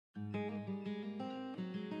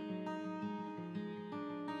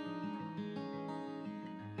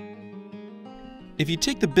If you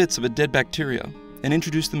take the bits of a dead bacteria and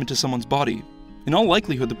introduce them into someone's body, in all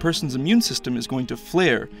likelihood the person's immune system is going to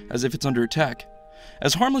flare as if it's under attack.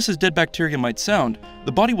 As harmless as dead bacteria might sound,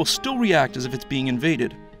 the body will still react as if it's being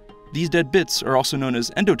invaded. These dead bits are also known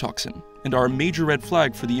as endotoxin and are a major red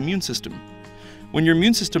flag for the immune system. When your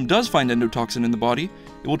immune system does find endotoxin in the body,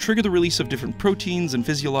 it will trigger the release of different proteins and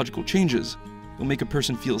physiological changes. It will make a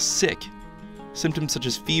person feel sick. Symptoms such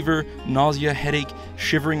as fever, nausea, headache,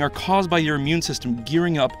 shivering are caused by your immune system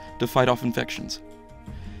gearing up to fight off infections.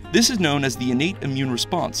 This is known as the innate immune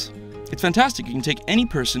response. It's fantastic. You can take any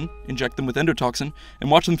person, inject them with endotoxin, and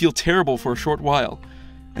watch them feel terrible for a short while.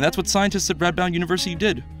 And that's what scientists at Radboud University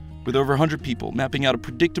did, with over 100 people, mapping out a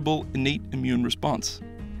predictable innate immune response.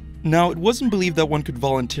 Now, it wasn't believed that one could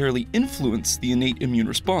voluntarily influence the innate immune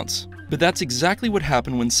response, but that's exactly what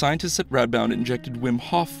happened when scientists at Radboud injected Wim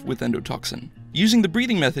Hof with endotoxin. Using the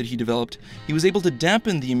breathing method he developed, he was able to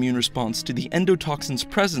dampen the immune response to the endotoxin's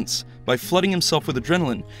presence by flooding himself with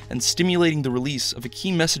adrenaline and stimulating the release of a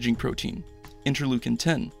key messaging protein, interleukin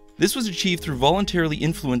 10. This was achieved through voluntarily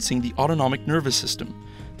influencing the autonomic nervous system,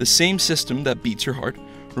 the same system that beats your heart,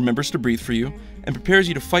 remembers to breathe for you, and prepares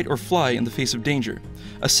you to fight or fly in the face of danger.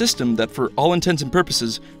 A system that, for all intents and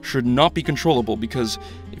purposes, should not be controllable, because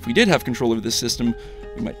if we did have control over this system,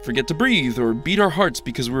 we might forget to breathe or beat our hearts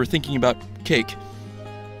because we were thinking about cake.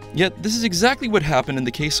 Yet, this is exactly what happened in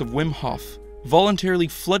the case of Wim Hof, voluntarily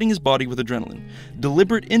flooding his body with adrenaline,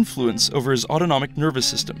 deliberate influence over his autonomic nervous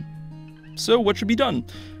system. So what should be done?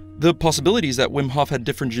 The possibility is that Wim Hof had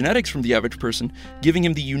different genetics from the average person, giving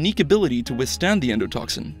him the unique ability to withstand the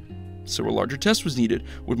endotoxin. So a larger test was needed,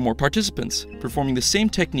 with more participants, performing the same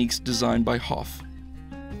techniques designed by Hof.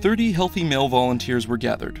 30 healthy male volunteers were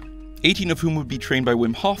gathered, 18 of whom would be trained by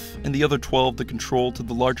Wim Hof, and the other 12 the control to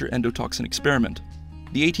the larger endotoxin experiment.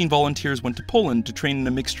 The 18 volunteers went to Poland to train in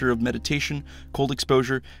a mixture of meditation, cold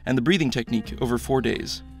exposure, and the breathing technique over 4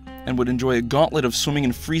 days, and would enjoy a gauntlet of swimming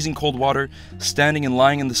in freezing cold water, standing and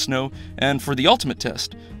lying in the snow, and for the ultimate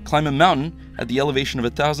test, climb a mountain at the elevation of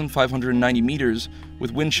 1,590 meters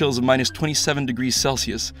with wind chills of minus 27 degrees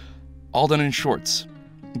Celsius, all done in shorts.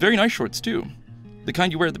 Very nice shorts too, the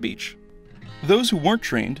kind you wear at the beach. Those who weren't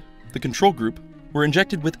trained, the control group, were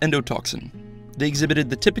injected with endotoxin. They exhibited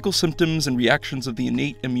the typical symptoms and reactions of the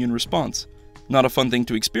innate immune response. Not a fun thing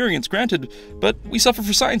to experience, granted, but we suffer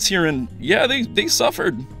for science here, and yeah, they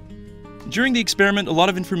suffered. During the experiment, a lot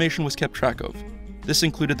of information was kept track of. This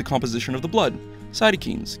included the composition of the blood,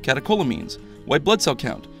 cytokines, catecholamines, white blood cell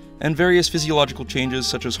count, and various physiological changes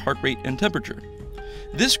such as heart rate and temperature.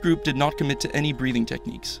 This group did not commit to any breathing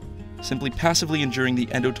techniques, simply passively enduring the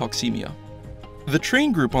endotoxemia. The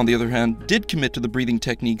trained group, on the other hand, did commit to the breathing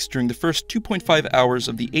techniques during the first 2.5 hours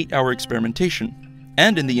of the 8-hour experimentation,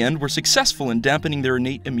 and in the end were successful in dampening their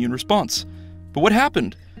innate immune response. But what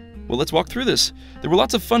happened? Well, let's walk through this. There were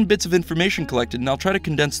lots of fun bits of information collected, and I'll try to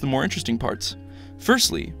condense the more interesting parts.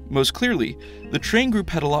 Firstly, most clearly, the trained group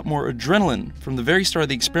had a lot more adrenaline from the very start of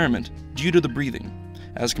the experiment due to the breathing,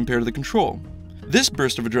 as compared to the control. This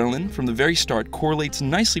burst of adrenaline from the very start correlates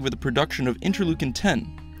nicely with the production of interleukin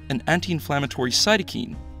 10, an anti-inflammatory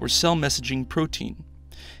cytokine, or cell messaging protein.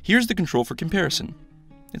 Here's the control for comparison.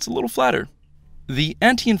 It's a little flatter. The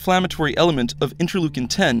anti-inflammatory element of interleukin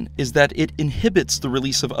 10 is that it inhibits the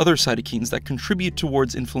release of other cytokines that contribute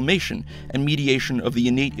towards inflammation and mediation of the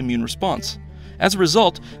innate immune response. As a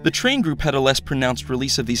result, the trained group had a less pronounced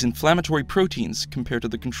release of these inflammatory proteins compared to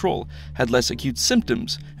the control, had less acute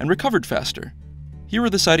symptoms, and recovered faster. Here were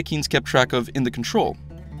the cytokines kept track of in the control.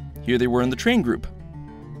 Here they were in the trained group.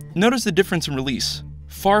 Notice the difference in release,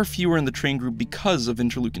 far fewer in the trained group because of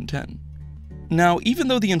interleukin 10. Now, even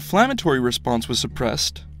though the inflammatory response was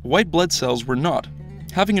suppressed, white blood cells were not.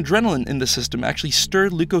 Having adrenaline in the system actually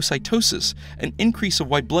stirred leukocytosis, an increase of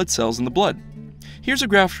white blood cells in the blood. Here's a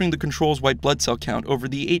graph showing the control's white blood cell count over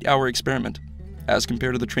the 8-hour experiment, as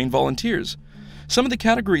compared to the trained volunteers. Some of the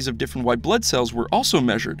categories of different white blood cells were also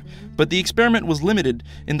measured, but the experiment was limited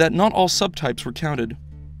in that not all subtypes were counted.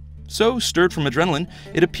 So, stirred from adrenaline,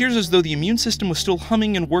 it appears as though the immune system was still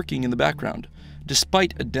humming and working in the background,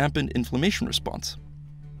 despite a dampened inflammation response.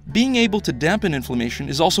 Being able to dampen inflammation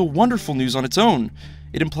is also wonderful news on its own.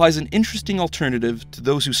 It implies an interesting alternative to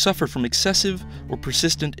those who suffer from excessive or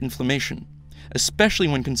persistent inflammation, especially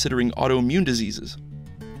when considering autoimmune diseases.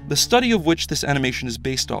 The study of which this animation is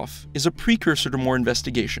based off is a precursor to more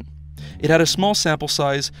investigation. It had a small sample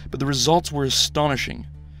size, but the results were astonishing.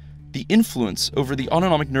 The influence over the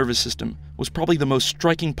autonomic nervous system was probably the most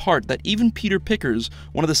striking part that even Peter Pickers,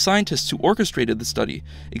 one of the scientists who orchestrated the study,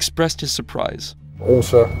 expressed his surprise.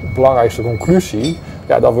 Onze belangrijkste conclusie,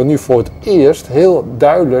 dat we nu voor het eerst heel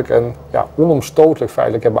duidelijk en onomstotelijk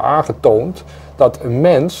feitelijk hebben aangetoond dat een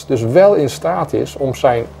mens dus wel in staat is om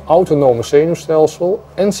zijn autonome zenuwstelsel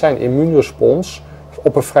en zijn immuunrespons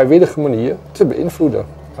op een vrijwillige manier te beïnvloeden.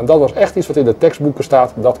 En dat was echt iets wat in de tekstboeken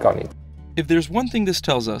staat, dat kan niet. If there's one thing this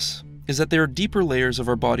tells us, is that there are deeper layers of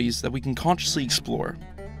our bodies that we can consciously explore.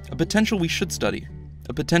 A potential we should study.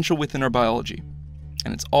 A potential within our biology.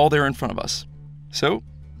 And it's all there in front of us. So,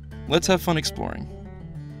 let's have fun exploring.